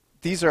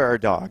these are our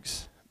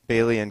dogs,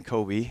 Bailey and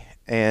Kobe,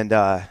 and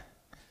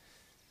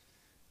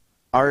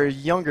our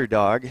younger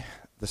dog,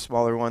 the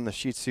smaller one, the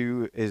Shih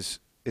Tzu, is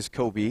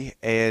Kobe,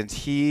 and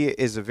he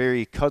is a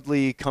very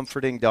cuddly,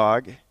 comforting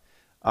dog.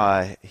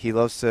 He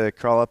loves to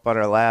crawl up on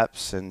our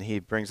laps, and he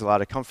brings a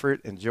lot of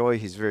comfort and joy.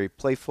 He's very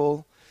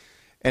playful,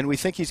 and we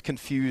think he's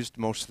confused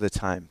most of the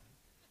time.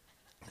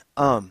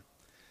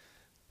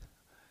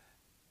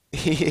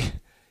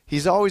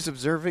 He's always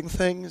observing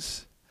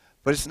things,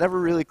 but it's never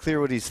really clear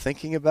what he's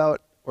thinking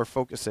about or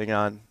focusing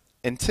on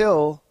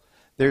until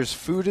there's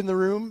food in the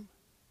room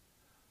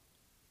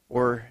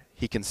or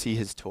he can see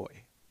his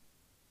toy.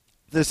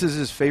 This is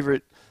his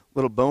favorite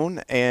little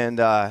bone, and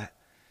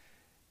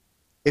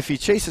if he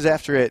chases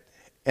after it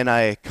and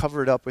I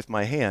cover it up with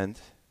my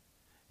hand,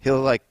 he'll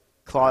like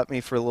claw at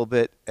me for a little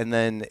bit, and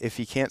then if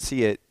he can't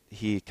see it,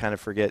 he kind of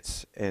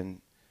forgets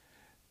and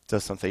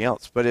does something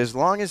else. But as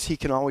long as he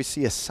can always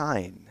see a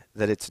sign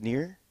that it's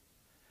near,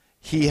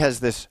 he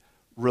has this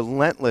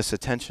relentless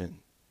attention,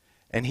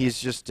 and he's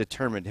just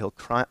determined. He'll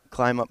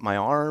climb up my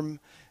arm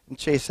and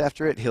chase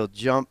after it. He'll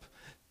jump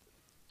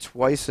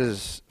twice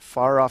as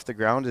far off the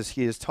ground as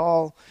he is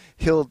tall.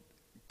 He'll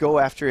go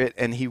after it,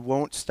 and he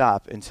won't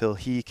stop until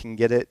he can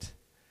get it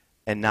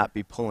and not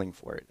be pulling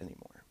for it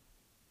anymore.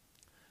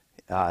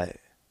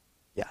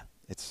 Yeah,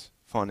 it's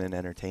fun and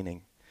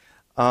entertaining.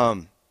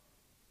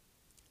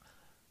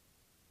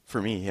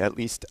 For me, at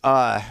least.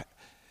 I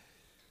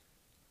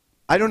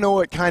don't know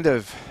what kind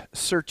of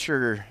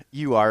searcher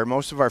you are.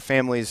 Most of our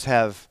families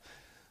have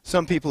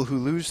some people who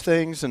lose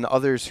things and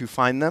others who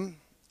find them.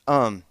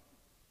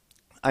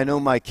 I know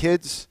my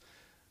kids,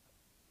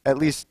 at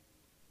least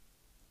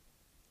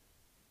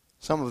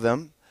some of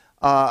them,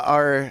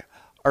 are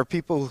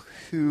people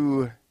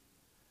who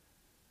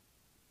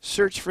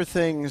search for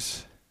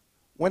things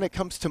when it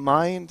comes to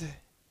mind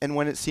and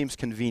when it seems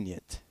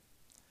convenient.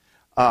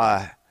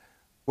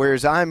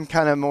 Whereas I'm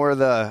kind of more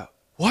the,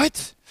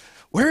 what?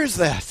 Where is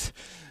that?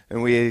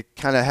 And we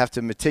kind of have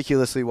to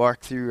meticulously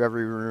walk through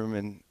every room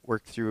and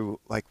work through,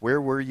 like,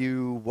 where were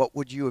you? What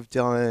would you have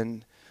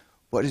done?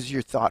 What is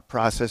your thought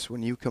process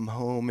when you come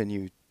home and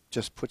you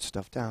just put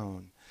stuff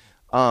down?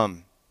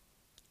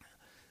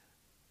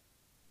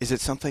 Is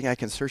it something I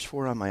can search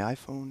for on my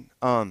iPhone?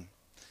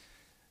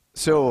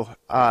 So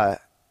I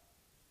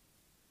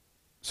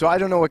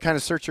don't know what kind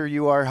of searcher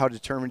you are, how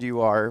determined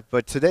you are,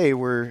 but today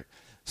we're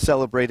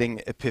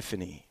celebrating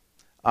Epiphany,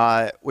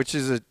 which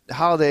is a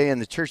holiday in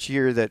the church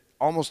year that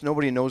almost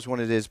nobody knows when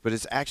it is, but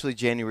it's actually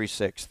January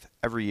 6th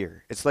every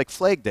year. It's like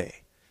Flag Day.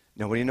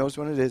 Nobody knows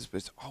when it is, but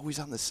it's always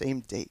on the same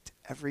date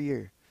every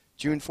year.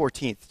 June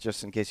 14th,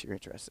 just in case you're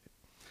interested.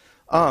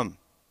 So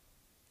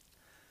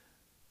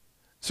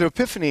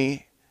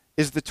Epiphany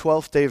is the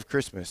 12th day of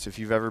Christmas. If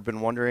you've ever been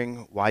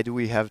wondering, why do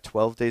we have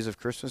 12 days of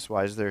Christmas?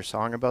 Why is there a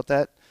song about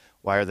that?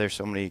 Why are there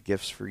so many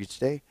gifts for each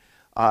day?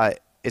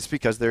 It's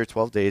because there are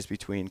 12 days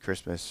between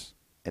Christmas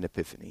and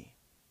Epiphany.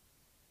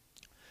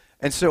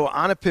 And so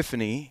on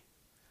Epiphany,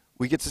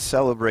 we get to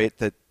celebrate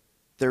that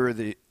there are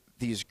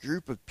these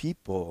group of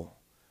people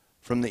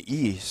from the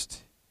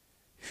east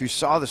who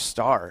saw the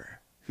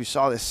star, who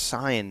saw this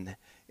sign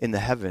in the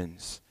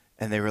heavens,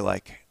 and they were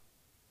like,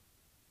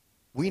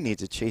 we need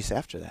to chase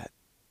after that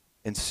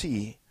and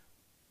see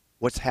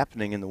what's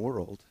happening in the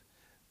world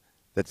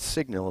that's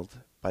signaled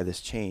by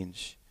this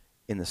change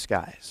in the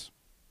skies.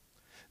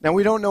 Now,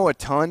 we don't know a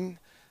ton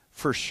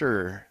for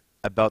sure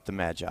about the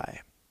Magi.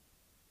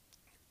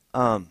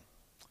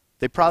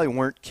 They probably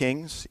weren't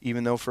kings,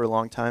 even though for a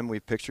long time we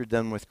pictured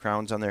them with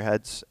crowns on their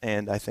heads,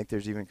 and I think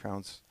there's even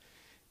crowns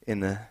on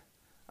the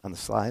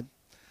slide.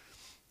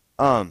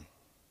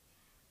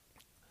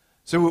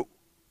 So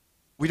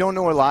we don't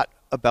know a lot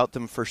about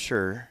them for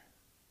sure.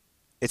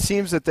 It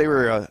seems that they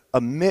were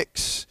a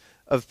mix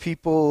of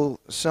people,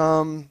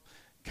 some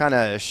kind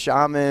of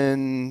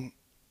shaman,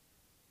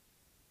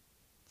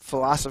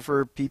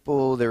 philosopher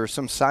people. There were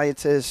some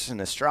scientists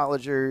and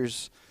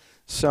astrologers,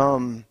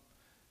 some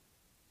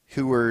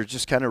who were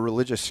just kind of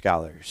religious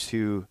scholars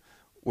who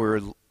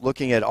were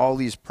looking at all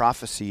these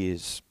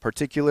prophecies,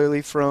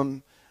 particularly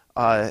from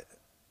the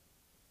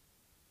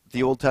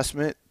Old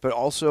Testament, but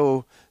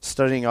also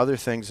studying other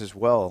things as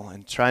well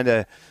and trying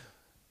to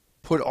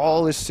put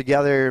all this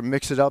together,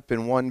 mix it up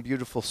in one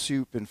beautiful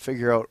soup and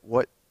figure out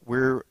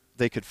where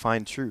they could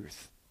find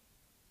truth.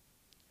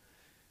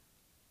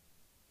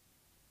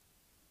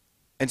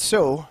 And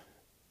so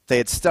they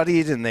had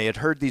studied and they had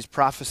heard these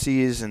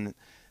prophecies and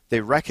they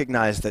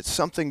recognized that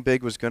something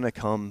big was going to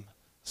come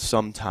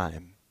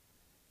sometime.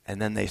 And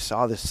then they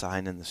saw this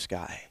sign in the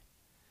sky.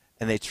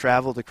 And they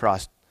traveled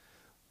across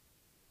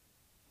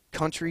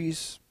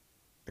countries,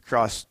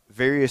 across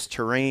various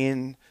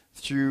terrain,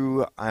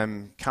 through,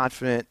 I'm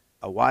confident,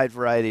 a wide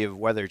variety of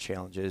weather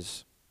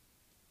challenges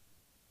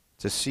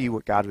to see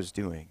what God was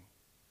doing,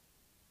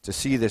 to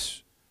see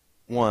this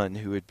one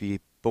who would be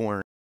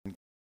born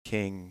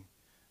king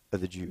of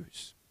the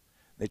Jews.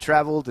 They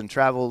traveled and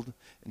traveled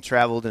and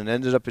traveled and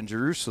ended up in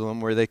Jerusalem,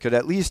 where they could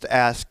at least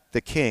ask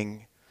the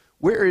king,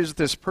 where is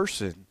this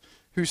person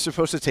who's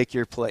supposed to take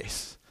your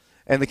place?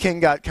 And the king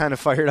got kind of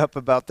fired up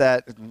about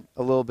that and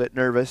a little bit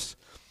nervous.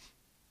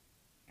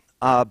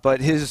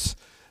 But his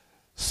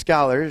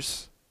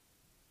scholars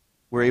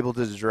were able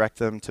to direct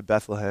them to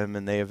Bethlehem,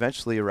 and they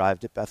eventually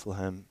arrived at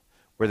Bethlehem,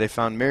 where they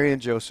found Mary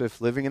and Joseph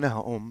living in a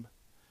home,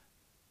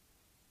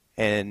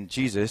 and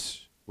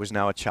Jesus was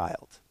now a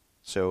child,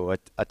 so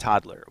a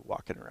toddler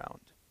walking around.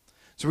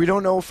 So we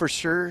don't know for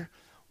sure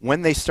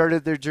when they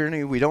started their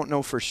journey. We don't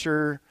know for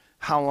sure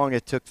how long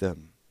it took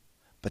them,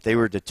 but they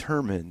were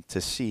determined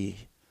to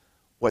see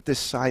what this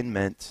sign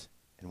meant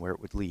and where it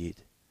would lead.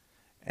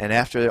 And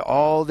after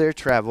all their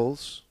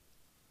travels,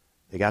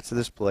 they got to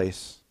this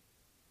place,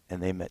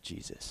 and they met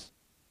Jesus.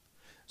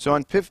 So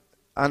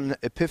on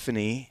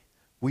Epiphany,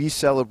 we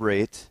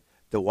celebrate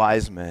the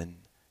wise men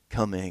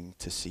coming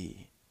to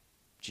see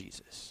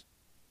Jesus.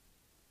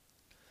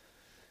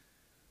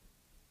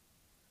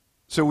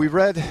 So we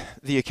read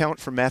the account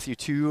from Matthew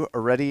 2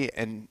 already,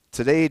 and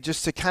today,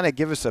 just to kind of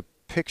give us a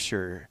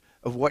picture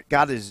of what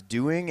God is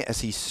doing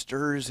as he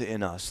stirs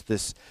in us,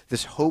 this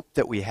hope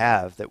that we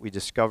have, that we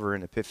discover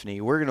in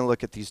Epiphany, we're going to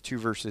look at these two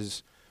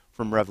verses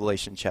from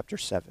Revelation chapter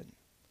 7,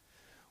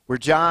 where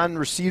John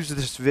receives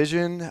this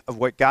vision of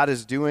what God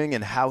is doing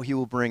and how he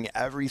will bring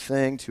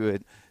everything to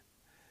an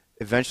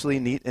eventually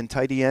neat and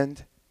tidy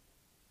end.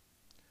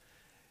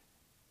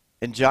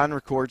 And John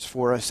records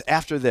for us,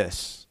 after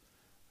this,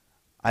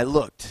 I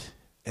looked,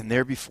 and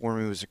there before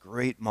me was a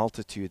great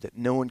multitude that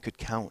no one could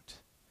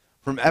count,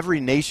 from every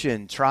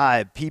nation,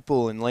 tribe,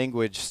 people, and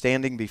language,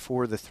 standing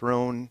before the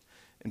throne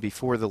and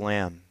before the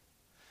Lamb.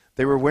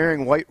 They were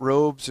wearing white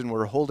robes and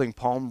were holding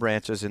palm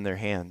branches in their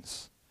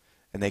hands.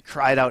 And they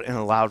cried out in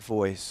a loud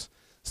voice,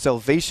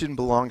 "Salvation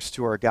belongs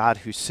to our God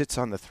who sits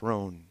on the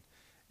throne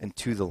and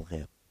to the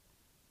Lamb."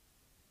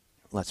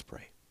 Let's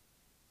pray.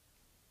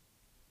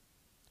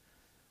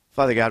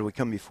 Father God, we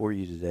come before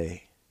you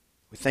today.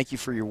 We thank you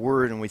for your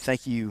word, and we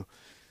thank you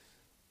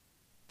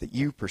that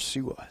you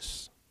pursue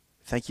us.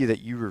 Thank you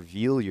that you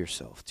reveal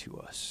yourself to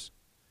us.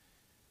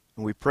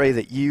 And we pray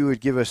that you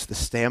would give us the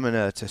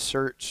stamina to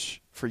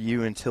search for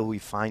you until we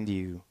find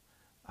you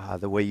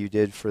the way you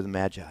did for the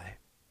Magi,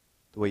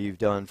 the way you've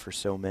done for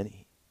so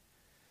many.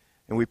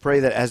 And we pray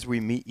that as we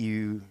meet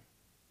you,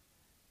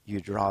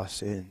 you draw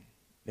us in,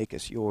 make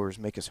us yours,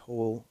 make us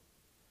whole,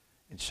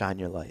 and shine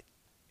your light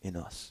in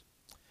us.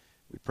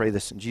 We pray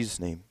this in Jesus'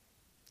 name.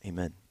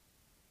 Amen.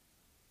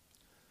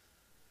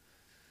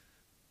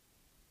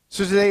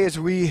 So today, as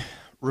we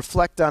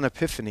reflect on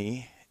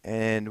Epiphany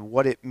and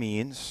what it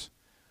means,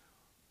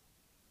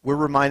 we're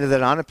reminded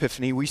that on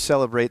Epiphany we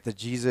celebrate that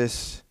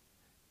Jesus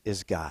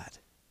is God.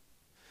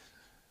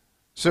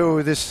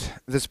 So this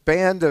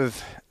band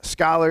of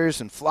scholars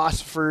and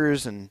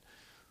philosophers and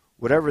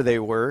whatever they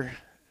were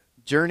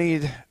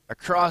journeyed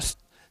across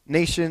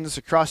nations,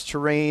 across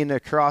terrain,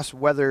 across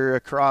weather,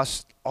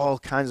 across all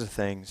kinds of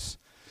things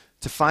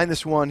to find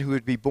this one who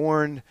would be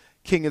born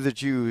King of the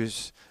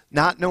Jews,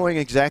 not knowing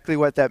exactly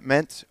what that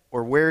meant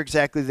or where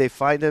exactly they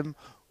find him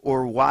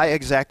or why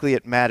exactly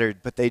it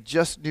mattered, but they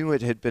just knew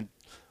it had been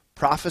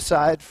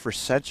prophesied for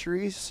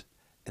centuries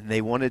and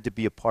they wanted to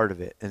be a part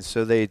of it. And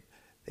so they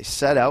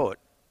set out.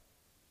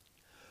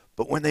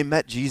 But when they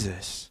met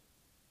Jesus,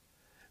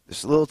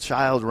 this little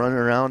child running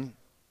around,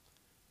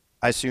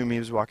 I assume he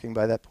was walking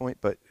by that point,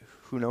 but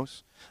who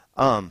knows?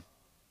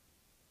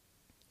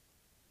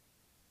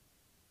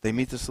 They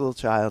meet this little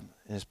child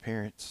and his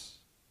parents.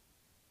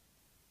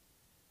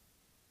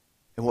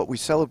 And what we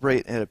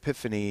celebrate at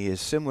Epiphany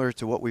is similar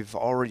to what we've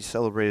already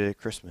celebrated at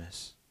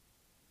Christmas.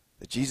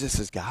 That Jesus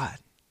is God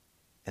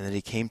and that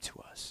he came to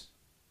us.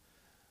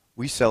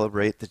 We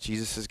celebrate that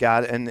Jesus is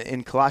God. And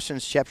in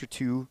Colossians chapter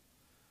 2,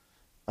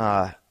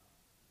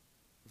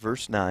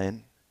 verse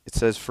 9, it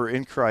says, "For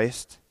in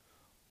Christ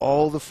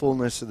all the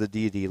fullness of the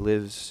deity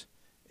lives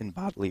in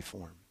bodily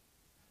form."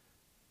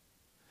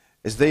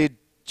 As they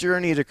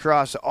journeyed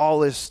across all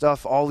this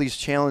stuff, all these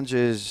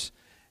challenges,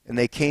 and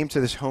they came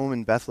to this home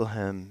in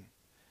Bethlehem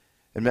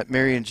and met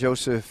Mary and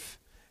Joseph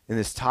and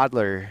this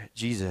toddler,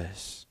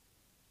 Jesus,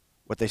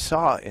 what they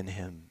saw in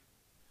him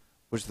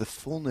was the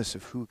fullness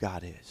of who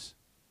God is.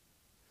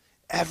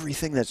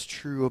 Everything that's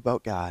true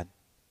about God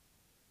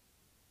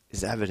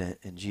is evident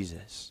in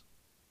Jesus.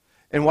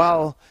 And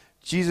while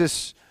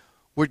Jesus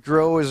would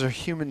grow as a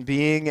human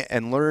being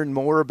and learn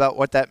more about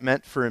what that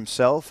meant for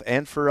himself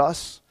and for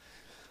us,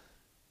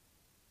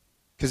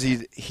 because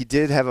he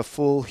did have a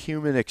full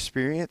human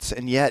experience,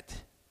 and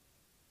yet,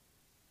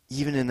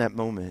 even in that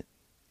moment,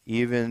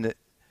 even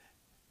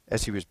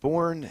as he was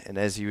born and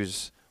as he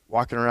was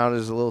walking around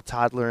as a little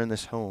toddler in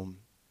this home,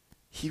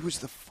 he was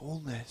the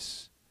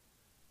fullness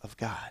of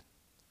God.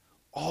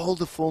 All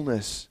the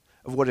fullness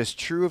of what is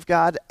true of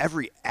God,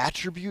 every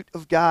attribute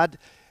of God,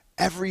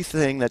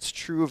 everything that's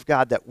true of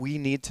God that we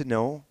need to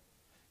know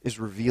is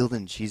revealed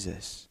in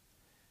Jesus.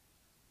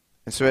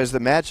 And so as the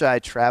Magi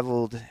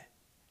traveled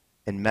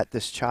and met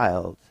this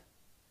child,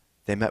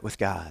 they met with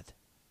God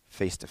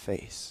face to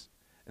face.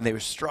 And they were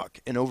struck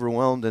and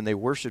overwhelmed, and they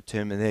worshiped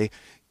him, and they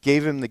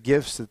gave him the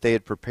gifts that they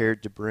had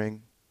prepared to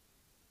bring.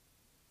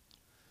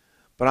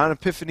 But on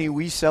Epiphany,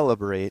 we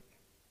celebrate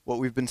what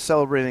we've been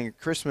celebrating at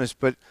Christmas,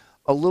 but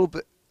a little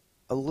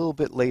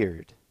bit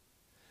layered.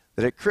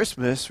 That at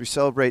Christmas we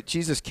celebrate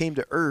Jesus came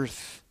to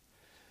earth,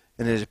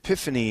 and at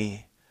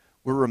Epiphany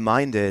we're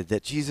reminded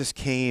that Jesus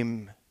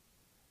came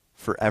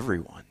for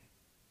everyone.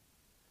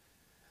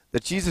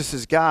 That Jesus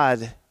is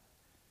God,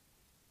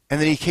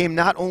 and that he came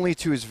not only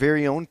to his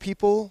very own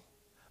people,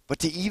 but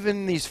to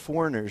even these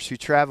foreigners who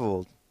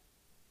traveled.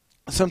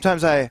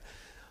 Sometimes I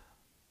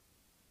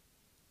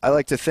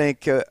like to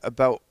think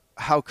about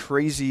how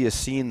crazy a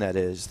scene that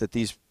is, that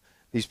these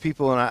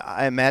people, and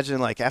I imagine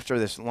like after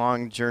this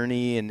long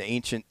journey in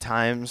ancient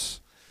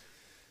times,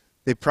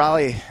 they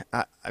probably,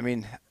 I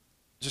mean,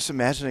 just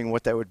imagining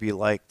what that would be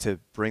like to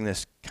bring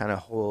this kind of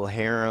whole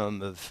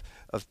harem of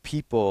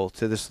people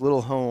to this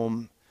little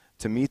home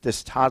to meet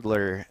this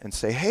toddler and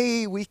say,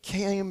 hey, we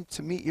came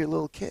to meet your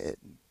little kid.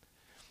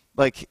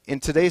 Like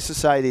in today's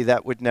society,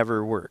 that would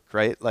never work,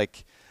 right?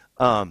 Like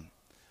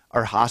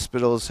our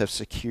hospitals have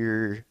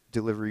secure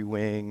delivery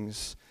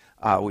wings.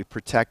 We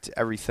protect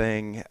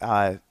everything.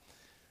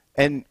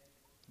 And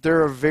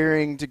there are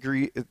varying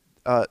there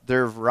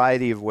are a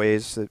variety of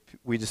ways that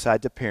we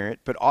decide to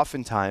parent, but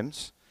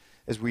oftentimes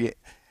as we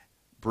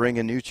bring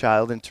a new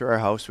child into our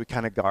house, we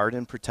kind of guard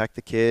and protect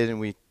the kid, and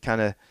we kind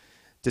of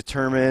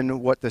determine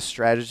what the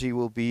strategy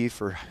will be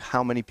for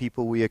how many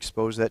people we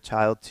expose that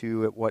child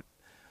to, at what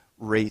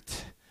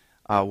rate,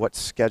 what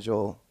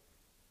schedule.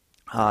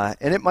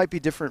 And it might be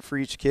different for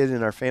each kid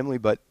in our family,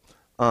 but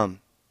when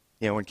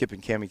Kip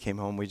and Cammie came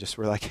home, we just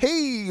were like,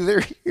 hey,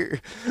 they're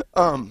here.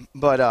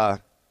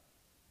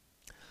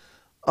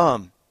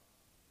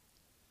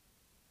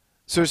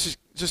 So it's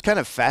just kind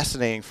of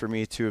fascinating for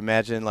me to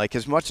imagine, like,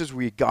 as much as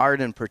we guard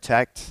and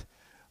protect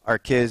our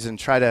kids and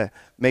try to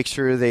make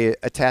sure they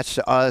attach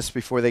to us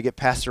before they get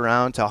passed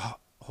around to a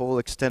whole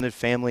extended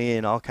family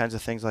and all kinds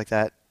of things like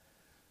that,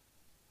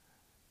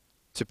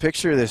 to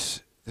picture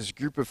this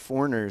group of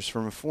foreigners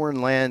from a foreign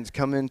land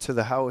come into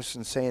the house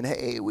and saying,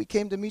 hey, we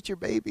came to meet your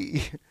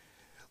baby.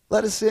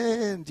 Let us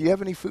in. Do you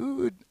have any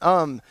food?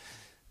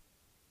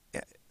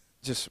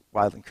 Just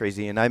wild and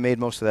crazy, and I made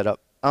most of that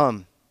up.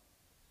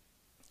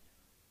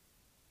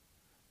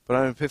 But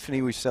on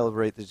Epiphany, we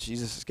celebrate that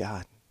Jesus is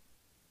God.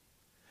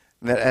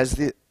 And that as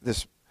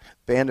this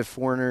band of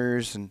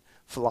foreigners and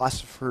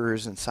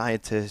philosophers and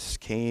scientists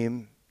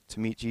came to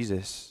meet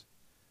Jesus,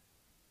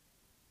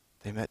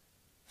 they met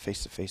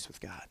face to face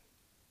with God.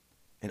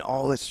 And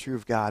all that's true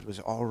of God was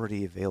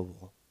already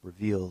available,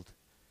 revealed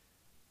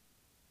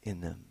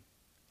in them,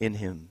 in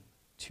him,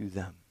 to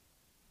them.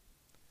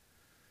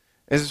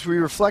 As we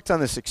reflect on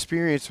this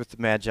experience with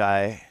the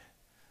Magi,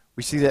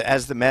 we see that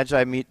as the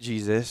Magi meet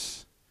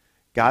Jesus,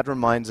 God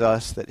reminds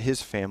us that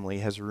his family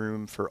has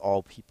room for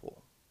all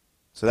people.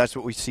 So that's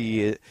what we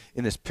see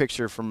in this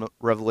picture from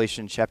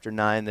Revelation chapter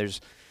 9.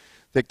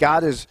 That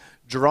God is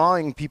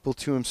drawing people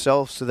to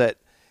himself so that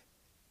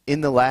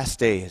in the last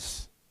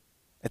days,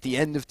 at the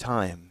end of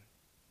time,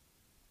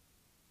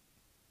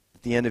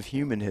 at the end of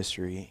human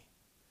history,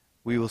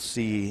 we will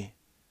see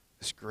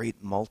this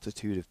great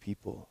multitude of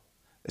people.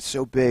 It's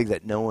so big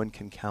that no one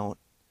can count.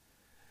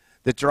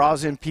 That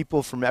draws in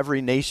people from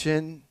every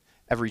nation,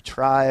 every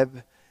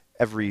tribe,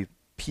 every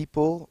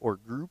people or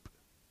group,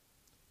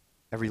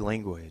 every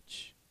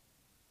language.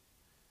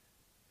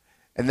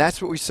 And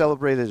that's what we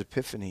celebrate at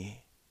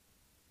Epiphany.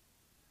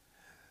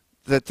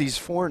 That these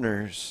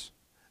foreigners,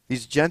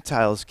 these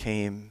Gentiles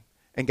came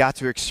and got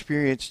to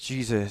experience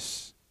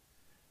Jesus.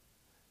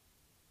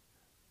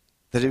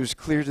 That it was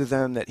clear to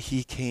them that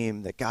he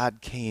came, that God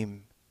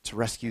came to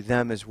rescue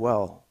them as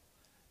well.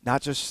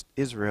 Not just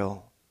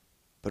Israel,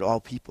 but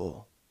all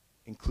people,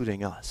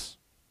 including us.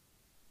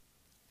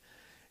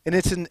 And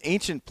it's an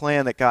ancient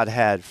plan that God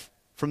had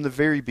from the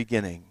very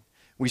beginning.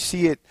 We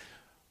see it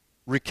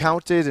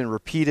recounted and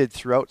repeated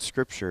throughout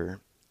Scripture,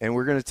 and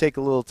we're going to take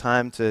a little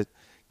time to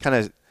kind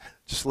of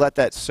just let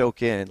that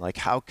soak in, like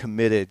how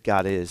committed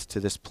God is to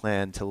this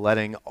plan, to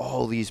letting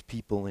all these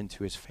people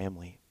into his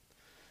family.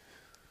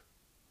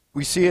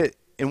 We see it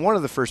in one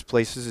of the first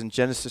places in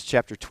Genesis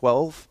chapter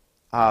 12,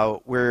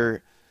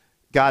 where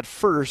God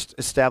first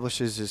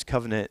establishes his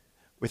covenant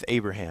with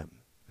Abraham,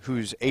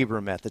 who's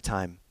Abram at the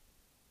time.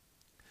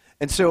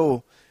 And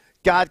so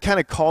God kind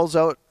of calls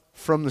out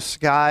from the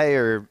sky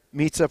or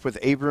meets up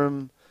with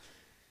Abram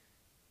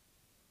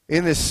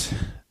in this,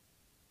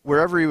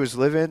 wherever he was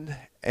living,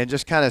 and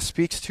just kind of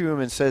speaks to him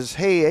and says,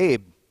 hey,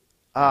 Abe,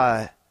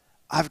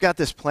 I've got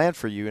this plan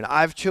for you, and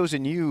I've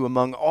chosen you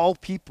among all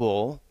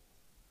people,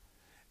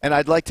 and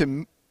I'd like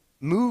to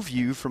move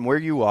you from where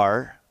you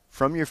are,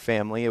 from your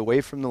family, away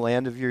from the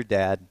land of your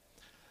dad,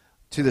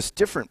 to this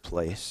different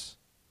place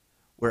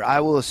where I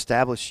will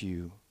establish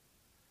you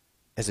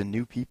as a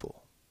new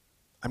people.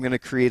 I'm going to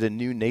create a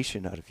new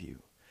nation out of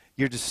you.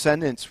 Your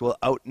descendants will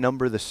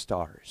outnumber the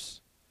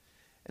stars,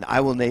 and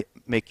I will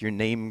make your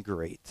name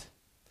great.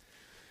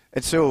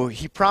 And so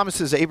he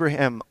promises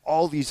Abraham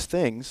all these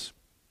things.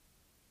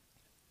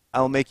 I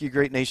will make you a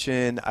great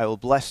nation. I will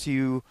bless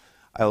you.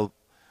 I will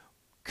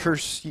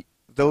curse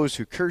those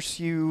who curse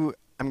you.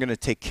 I'm going to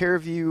take care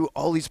of you,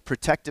 all these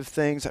protective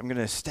things. I'm going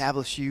to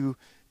establish you,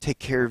 take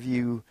care of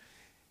you.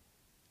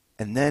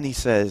 And then he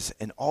says,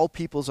 and all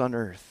peoples on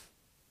earth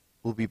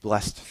will be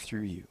blessed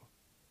through you.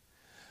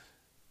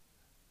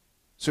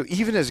 So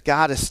even as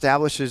God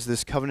establishes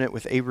this covenant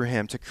with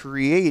Abraham to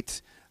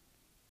create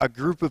a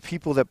group of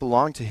people that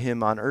belong to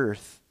him on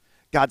earth,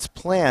 God's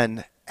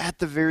plan at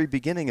the very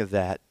beginning of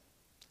that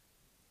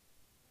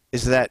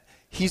is that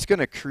he's going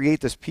to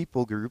create this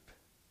people group,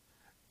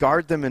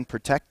 guard them and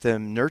protect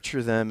them,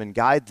 nurture them and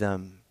guide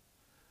them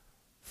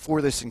for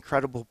this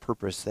incredible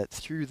purpose that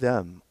through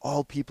them,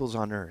 all peoples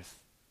on earth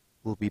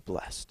will be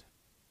blessed.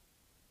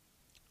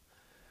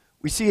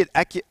 We see it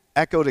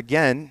echoed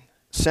again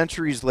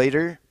centuries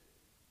later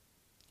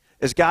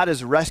as God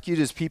has rescued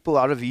his people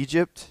out of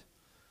Egypt,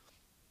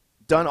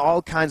 done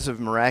all kinds of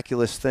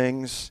miraculous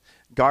things,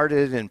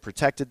 guarded and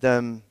protected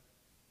them,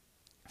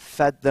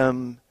 fed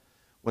them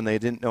when they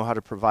didn't know how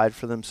to provide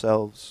for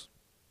themselves.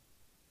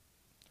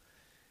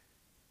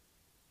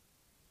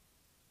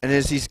 And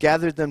as he's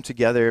gathered them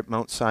together at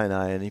Mount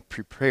Sinai and he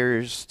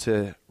prepares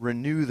to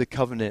renew the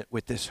covenant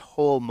with this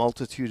whole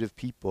multitude of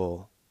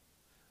people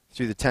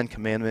through the Ten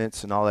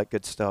Commandments and all that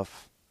good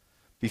stuff,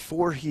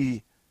 before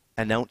he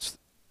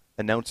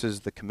announces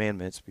the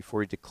commandments,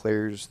 before he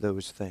declares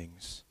those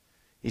things,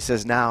 he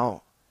says,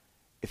 now,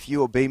 if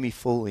you obey me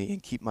fully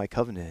and keep my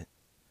covenant,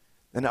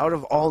 then out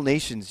of all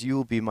nations you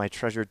will be my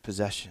treasured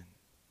possession.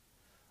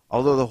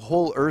 Although the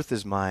whole earth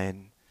is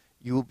mine,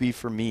 you will be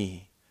for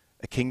me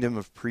a kingdom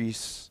of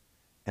priests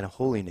and a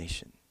holy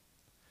nation.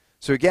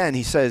 So again,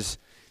 he says,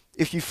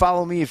 if you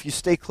follow me, if you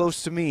stay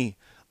close to me,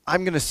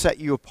 I'm going to set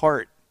you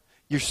apart.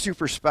 You're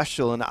super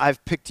special, and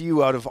I've picked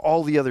you out of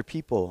all the other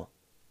people.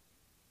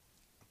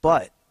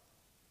 But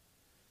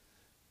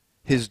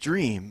his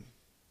dream,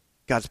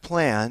 God's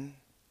plan,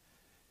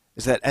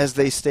 is that as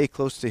they stay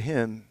close to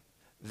him,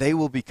 they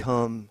will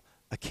become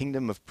a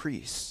kingdom of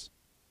priests.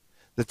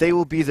 That they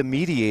will be the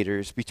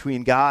mediators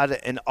between God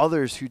and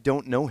others who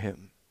don't know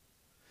him.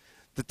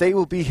 That they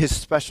will be his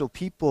special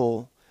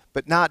people,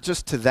 but not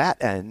just to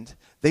that end.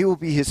 They will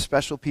be his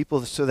special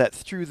people so that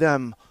through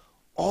them,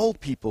 all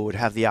people would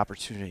have the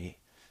opportunity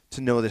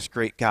to know this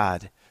great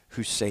God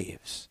who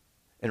saves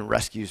and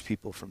rescues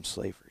people from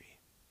slavery.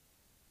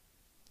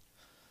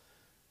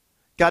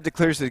 God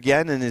declares it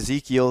again in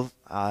Ezekiel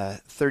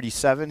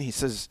 37. He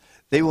says,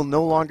 they will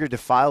no longer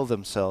defile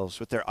themselves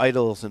with their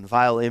idols and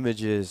vile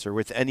images or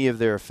with any of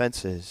their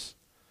offenses.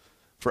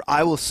 For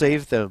I will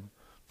save them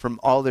from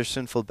all their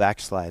sinful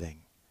backsliding,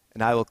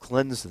 and I will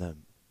cleanse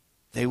them.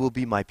 They will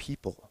be my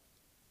people,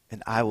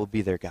 and I will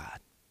be their God.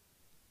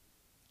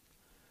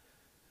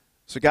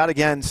 So God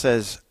again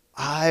says,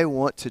 I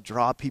want to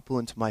draw people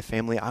into my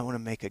family. I want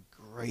to make a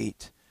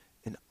great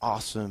and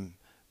awesome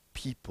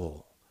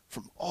people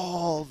from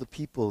all the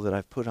people that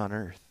I've put on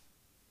earth.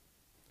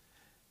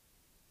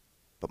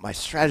 But my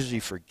strategy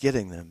for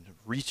getting them,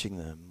 reaching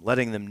them,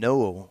 letting them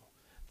know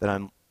that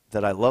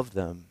I love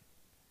them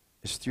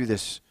is through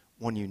this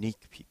one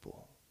unique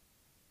people.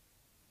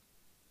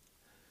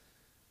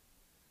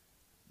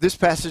 This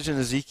passage in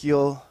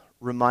Ezekiel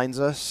reminds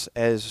us,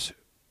 as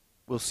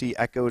we'll see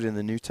echoed in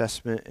the New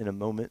Testament in a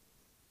moment,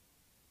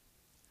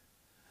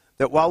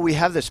 that while we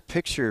have this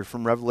picture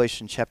from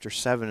Revelation chapter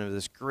 7 of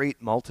this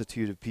great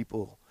multitude of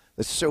people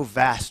that's so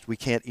vast we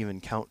can't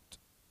even count,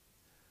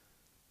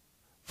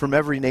 from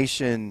every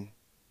nation,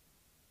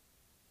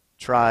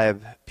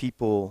 tribe,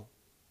 people,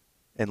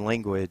 and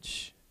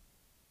language,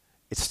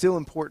 it's still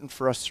important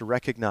for us to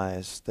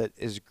recognize that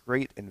as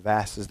great and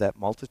vast as that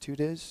multitude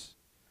is,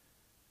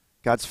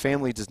 God's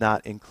family does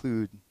not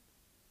include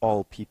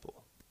all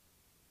people.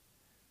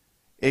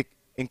 It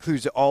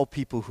includes all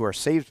people who are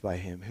saved by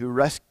him,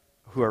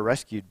 who are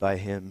rescued by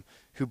him,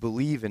 who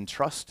believe and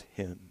trust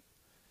him,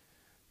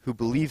 who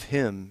believe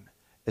him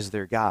as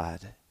their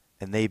God,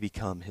 and they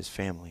become his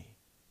family,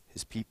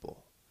 his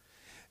people.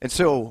 And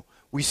so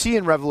we see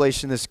in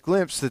Revelation this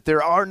glimpse that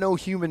there are no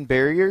human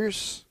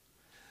barriers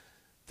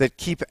that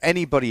keep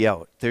anybody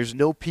out. There's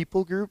no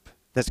people group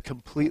that's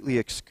completely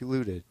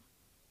excluded.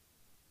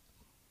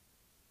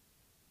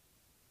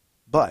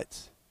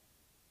 But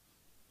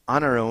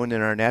on our own,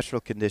 in our natural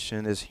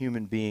condition as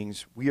human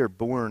beings, we are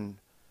born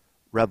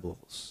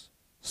rebels,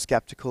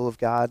 skeptical of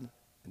God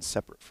and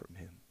separate from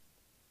him.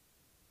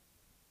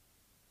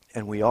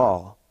 And we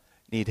all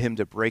need him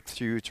to break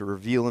through, to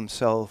reveal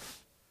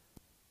himself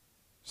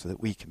so that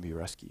we can be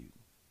rescued.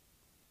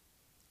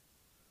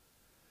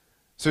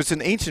 So it's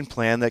an ancient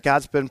plan that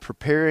God's been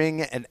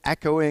preparing and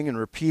echoing and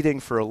repeating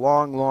for a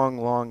long, long,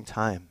 long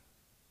time.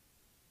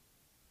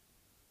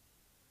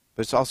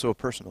 But it's also a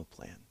personal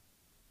plan.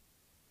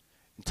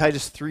 In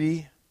Titus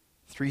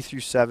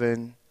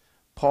 3:3-7,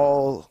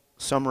 Paul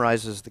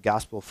summarizes the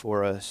gospel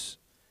for us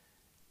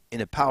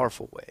in a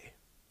powerful way.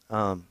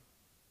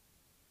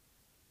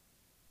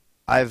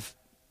 I've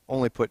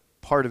only put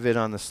part of it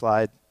on the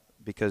slide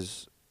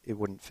because it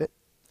wouldn't fit.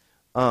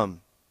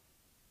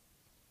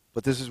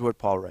 But this is what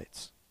Paul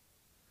writes.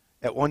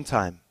 At one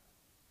time,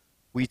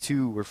 We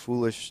too were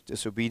foolish,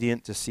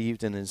 disobedient,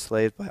 deceived, and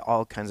enslaved by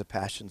all kinds of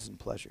passions and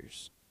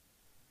pleasures.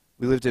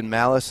 We lived in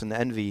malice and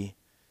envy,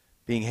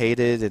 being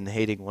hated and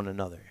hating one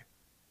another.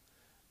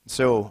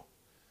 So,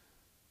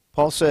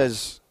 Paul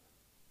says,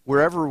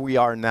 wherever we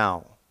are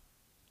now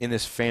in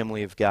this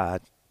family of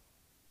God,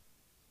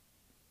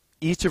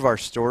 each of our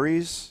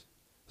stories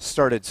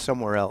started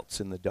somewhere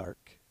else in the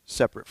dark,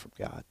 separate from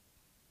God.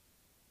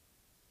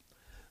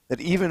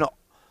 That even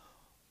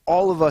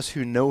all of us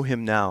who know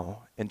him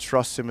now and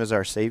trust him as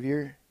our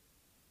Savior,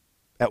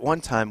 at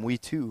one time we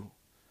too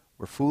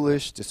were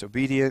foolish,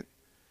 disobedient,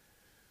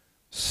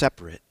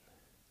 separate,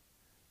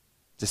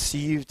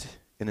 deceived,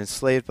 and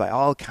enslaved by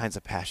all kinds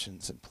of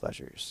passions and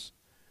pleasures.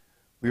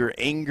 We were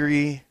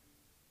angry.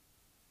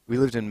 We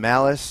lived in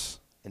malice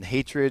and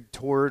hatred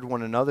toward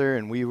one another,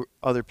 and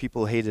other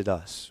people hated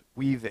us.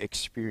 We've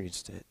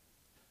experienced it.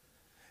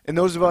 And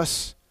those of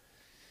us,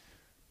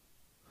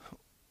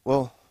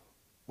 well,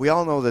 we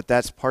all know that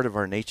that's part of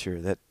our nature,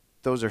 that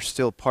those are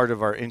still part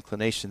of our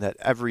inclination, that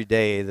every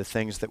day the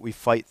things that we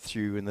fight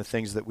through and the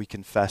things that we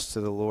confess to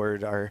the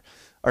Lord are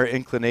our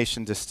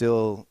inclination to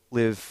still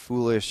live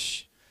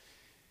foolish,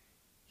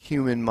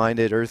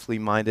 human-minded,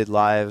 earthly-minded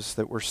lives,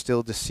 that we're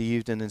still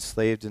deceived and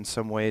enslaved in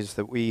some ways,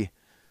 that we,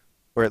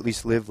 or at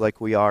least live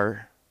like we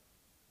are,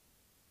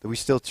 that we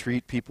still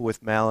treat people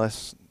with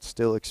malice and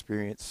still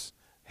experience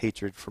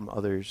hatred from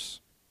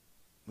others.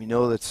 We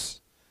know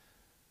it's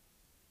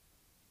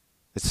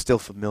still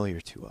familiar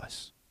to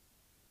us.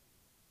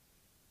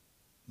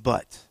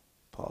 But,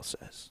 Paul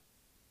says,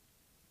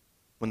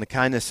 when the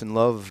kindness and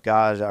love of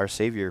God, our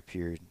Savior,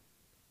 appeared,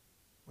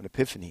 when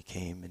Epiphany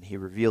came and he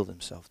revealed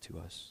himself to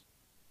us,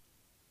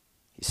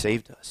 he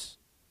saved us.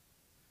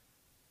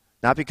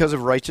 Not because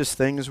of righteous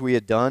things we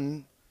had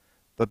done,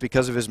 but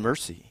because of his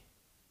mercy.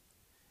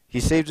 He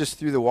saved us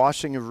through the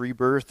washing of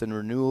rebirth and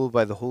renewal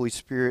by the Holy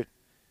Spirit,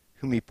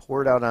 whom he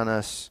poured out on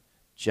us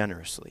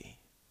generously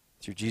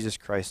through Jesus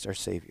Christ our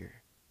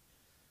Savior,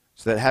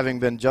 so that having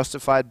been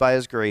justified by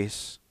his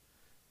grace,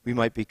 we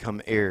might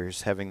become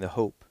heirs, having the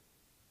hope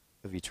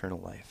of eternal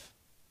life.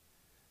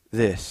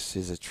 This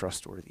is a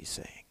trustworthy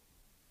saying.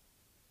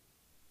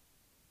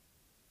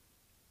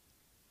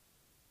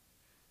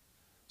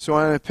 So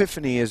on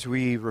Epiphany, as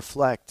we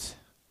reflect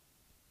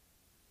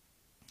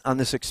on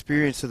this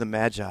experience of the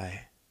Magi,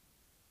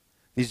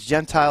 these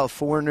Gentile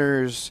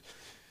foreigners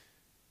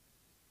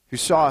who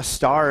saw a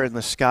star in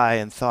the sky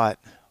and thought,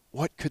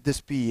 what could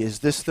this be? Is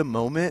this the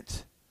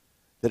moment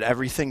that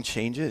everything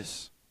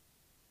changes?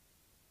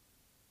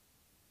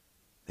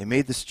 They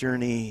made this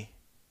journey,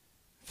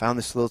 found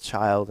this little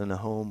child in a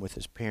home with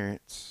his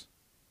parents,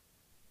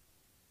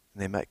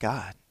 and they met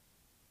God.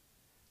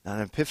 Now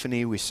on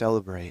Epiphany, we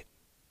celebrate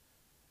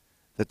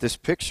that this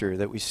picture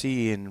that we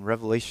see in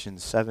Revelation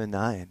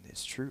 7:9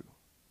 is true.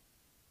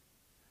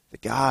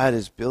 That God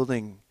is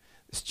building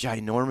this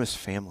ginormous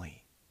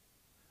family,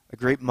 a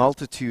great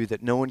multitude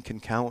that no one can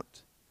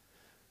count,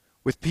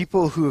 with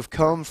people who have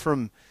come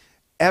from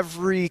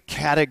every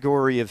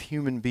category of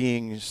human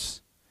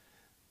beings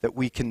that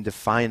we can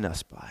define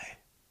us by.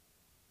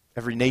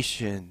 Every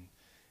nation,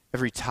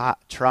 every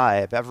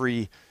tribe,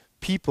 every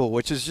people,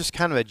 which is just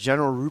kind of a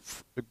general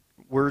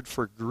word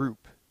for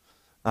group.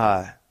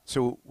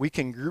 So we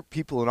can group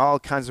people in all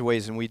kinds of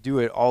ways, and we do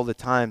it all the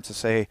time to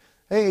say,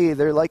 hey,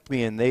 they're like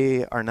me, and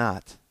they are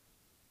not.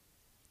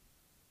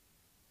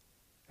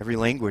 Every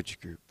language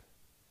group.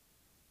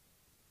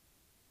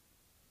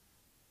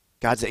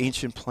 God's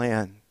ancient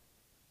plan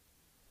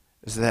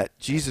is that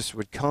Jesus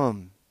would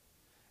come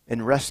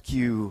and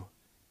rescue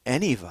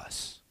any of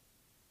us.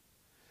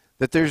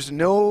 That there's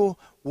no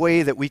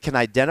way that we can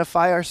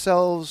identify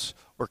ourselves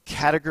or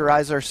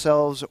categorize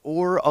ourselves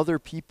or other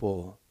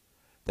people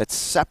that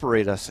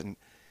separate us and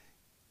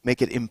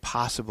make it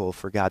impossible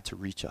for God to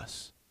reach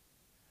us.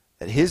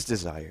 That his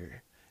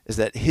desire is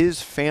that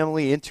his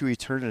family into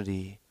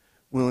eternity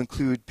will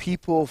include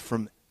people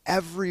from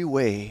every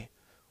way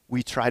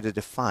we try to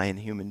define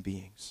human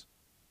beings.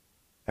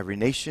 Every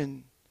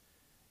nation,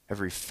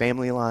 every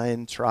family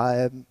line,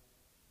 tribe,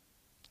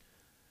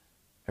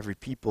 every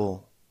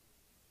people,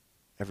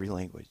 every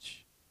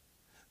language.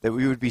 That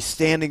we would be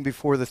standing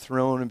before the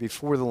throne and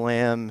before the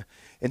Lamb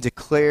and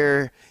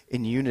declare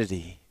in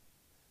unity,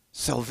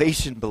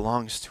 salvation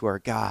belongs to our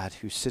God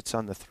who sits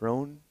on the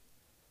throne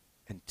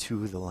and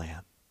to the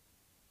Lamb.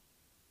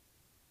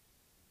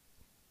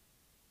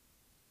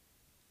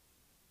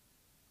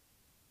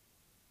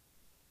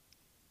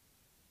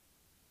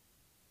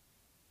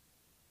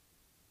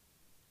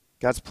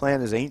 God's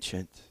plan is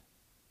ancient.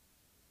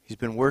 He's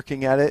been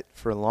working at it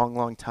for a long,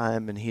 long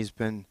time, and he's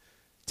been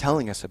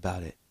telling us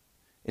about it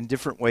in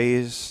different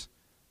ways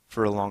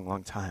for a long,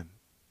 long time.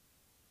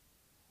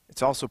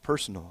 It's also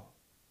personal.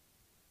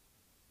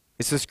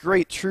 It's this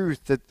great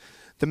truth that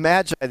the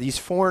Magi, these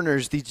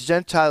foreigners, these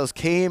Gentiles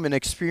came and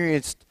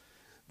experienced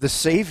the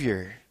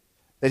Savior,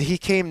 that he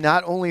came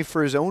not only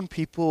for his own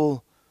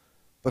people,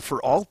 but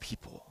for all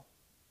people.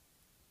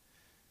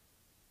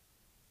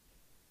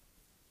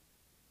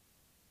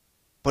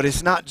 But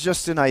it's not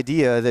just an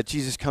idea that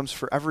Jesus comes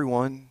for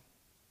everyone.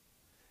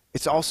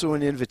 it's also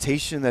an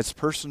invitation that's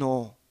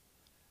personal,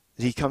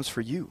 that he comes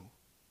for you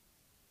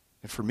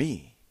and for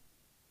me,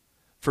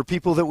 for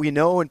people that we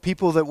know and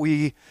people that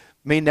we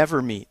may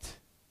never meet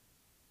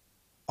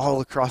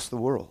all across the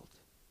world.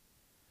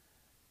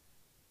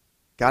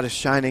 God is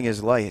shining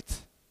his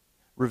light,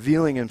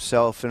 revealing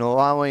himself and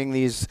allowing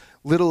these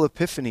little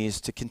epiphanies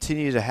to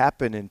continue to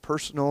happen in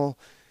personal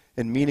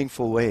and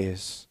meaningful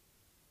ways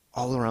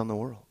all around the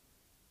world.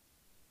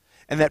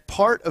 And that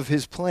part of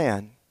his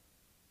plan,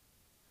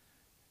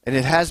 and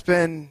it has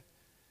been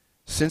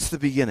since the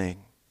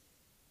beginning,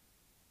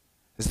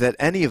 is that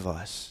any of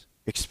us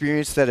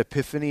experience that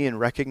epiphany and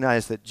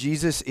recognize that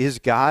Jesus is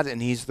God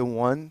and he's the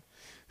one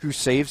who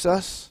saves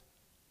us.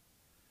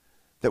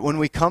 That when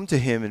we come to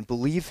him and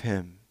believe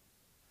him,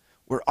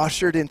 we're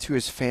ushered into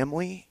his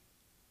family,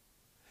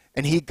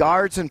 and he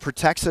guards and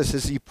protects us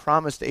as he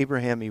promised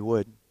Abraham he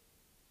would.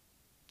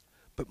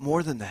 But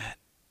more than that,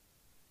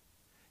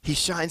 he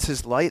shines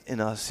his light in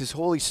us. His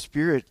Holy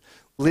Spirit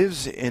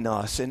lives in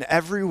us, and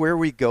everywhere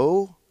we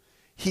go,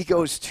 he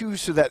goes too,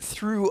 so that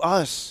through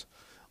us,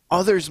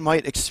 others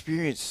might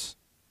experience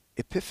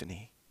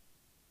epiphany.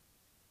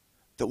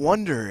 The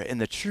wonder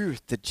and the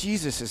truth that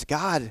Jesus is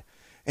God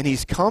and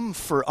he's come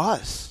for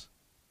us.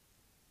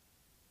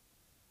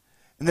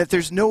 And that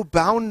there's no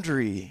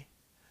boundary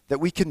that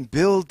we can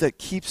build that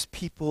keeps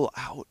people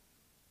out.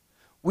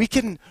 We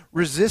can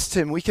resist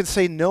him. We can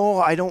say, no,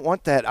 I don't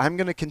want that. I'm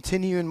going to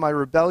continue in my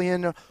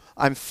rebellion.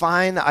 I'm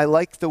fine. I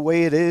like the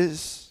way it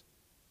is.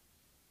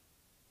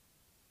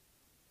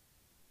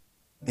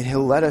 And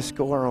he'll let us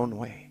go our own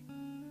way.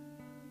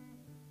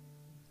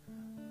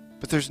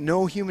 But there's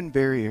no human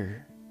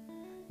barrier,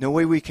 no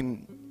way we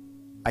can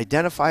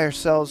identify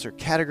ourselves or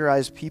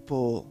categorize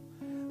people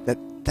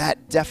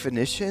that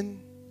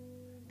definition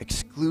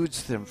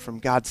excludes them from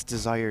God's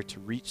desire to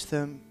reach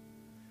them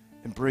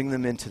and bring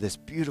them into this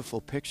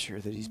beautiful picture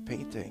that he's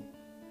painting.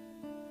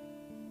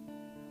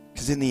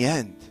 Because in the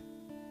end,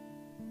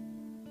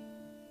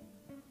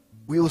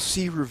 we will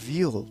see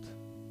revealed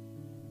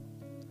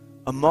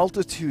a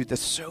multitude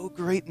that's so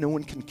great no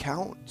one can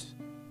count,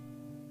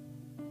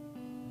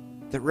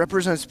 that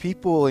represents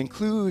people,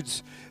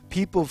 includes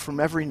people from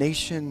every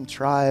nation,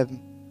 tribe,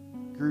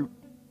 group,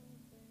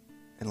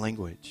 and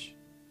language,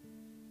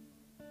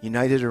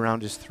 united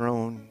around his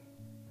throne,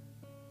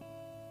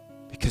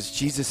 because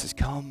Jesus has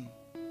come,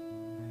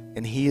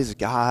 and he is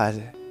God,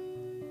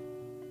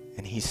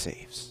 and he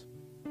saves.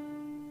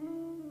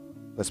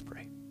 Let's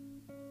pray.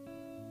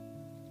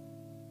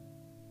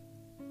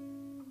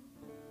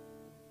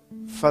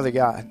 Father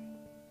God,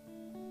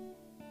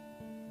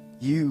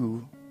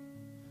 you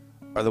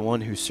are the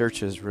one who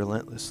searches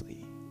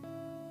relentlessly.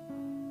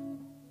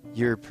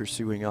 You're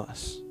pursuing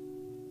us.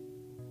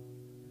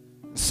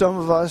 Some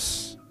of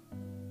us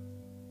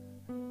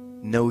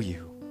know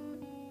you,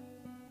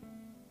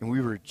 and we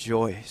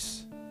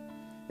rejoice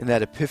in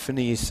that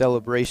epiphany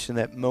celebration,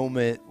 that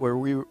moment where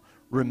we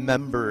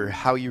remember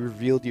how you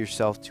revealed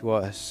yourself to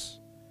us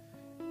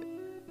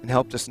and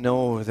helped us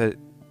know that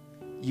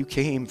you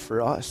came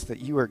for us, that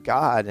you are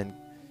God and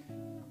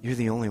you're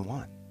the only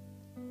one.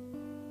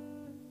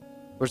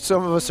 Lord,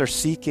 some of us are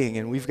seeking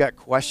and we've got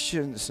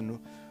questions and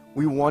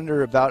we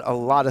wonder about a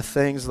lot of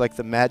things like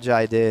the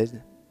Magi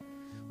did.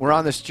 We're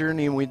on this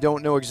journey and we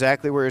don't know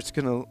exactly where it's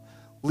going to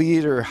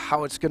lead or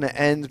how it's going to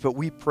end, but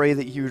we pray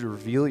that you would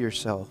reveal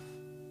yourself.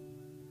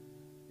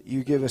 That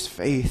you give us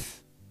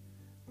faith.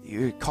 That you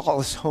would call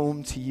us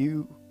home to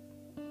you.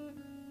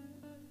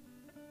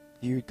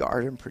 You would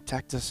guard and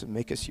protect us and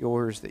make us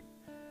yours. That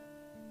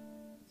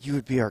you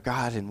would be our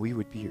God and we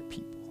would be your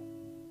people.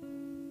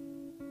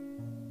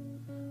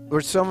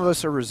 Lord, some of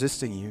us are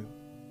resisting you.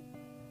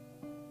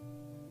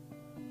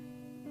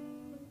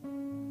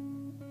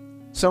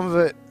 Some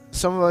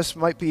of us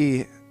might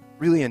be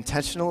really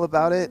intentional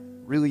about it,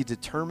 really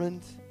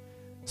determined.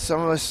 Some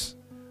of us,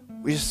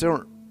 we just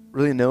don't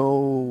really know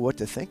what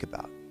to think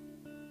about.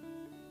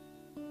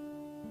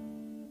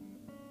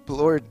 But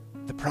Lord,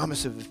 the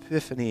promise of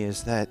Epiphany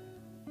is that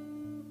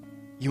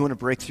you want to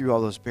break through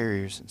all those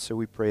barriers, and so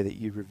we pray that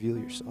you'd reveal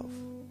yourself,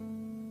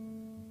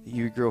 that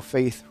you would grow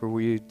faith where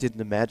we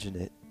didn't imagine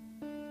it,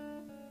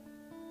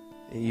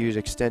 and you'd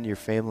extend your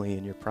family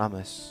and your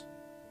promise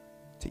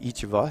to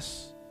each of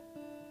us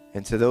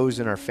and to those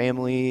in our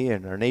family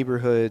and our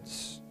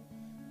neighborhoods,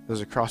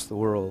 those across the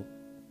world.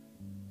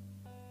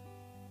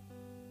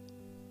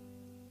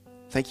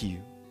 Thank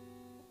you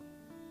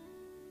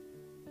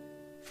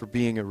for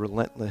being a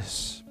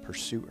relentless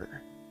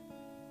pursuer.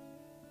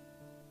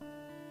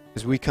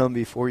 As we come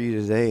before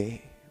you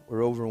today,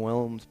 we're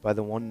overwhelmed by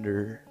the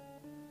wonder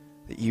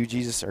that you,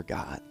 Jesus, are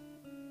God.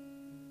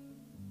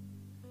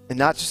 And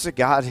not just a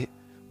God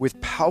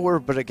with power,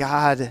 but a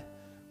God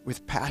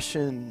with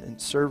passion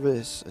and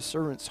service, a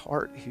servant's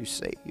heart who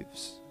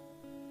saves.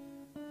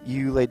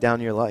 You laid down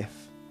your life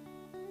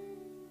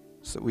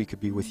so that we could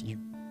be with you.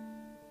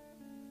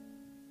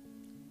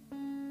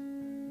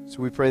 So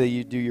we pray that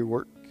you do your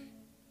work.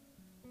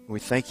 And we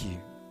thank you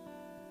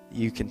that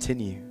you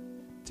continue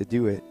to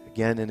do it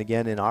again and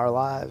again in our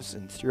lives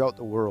and throughout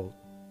the world.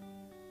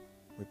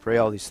 We pray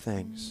all these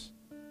things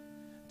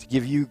to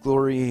give you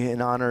glory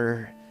and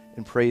honor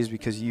and praise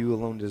because you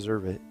alone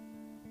deserve it.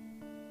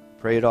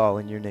 Pray it all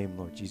in your name,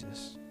 Lord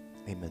Jesus.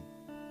 Amen.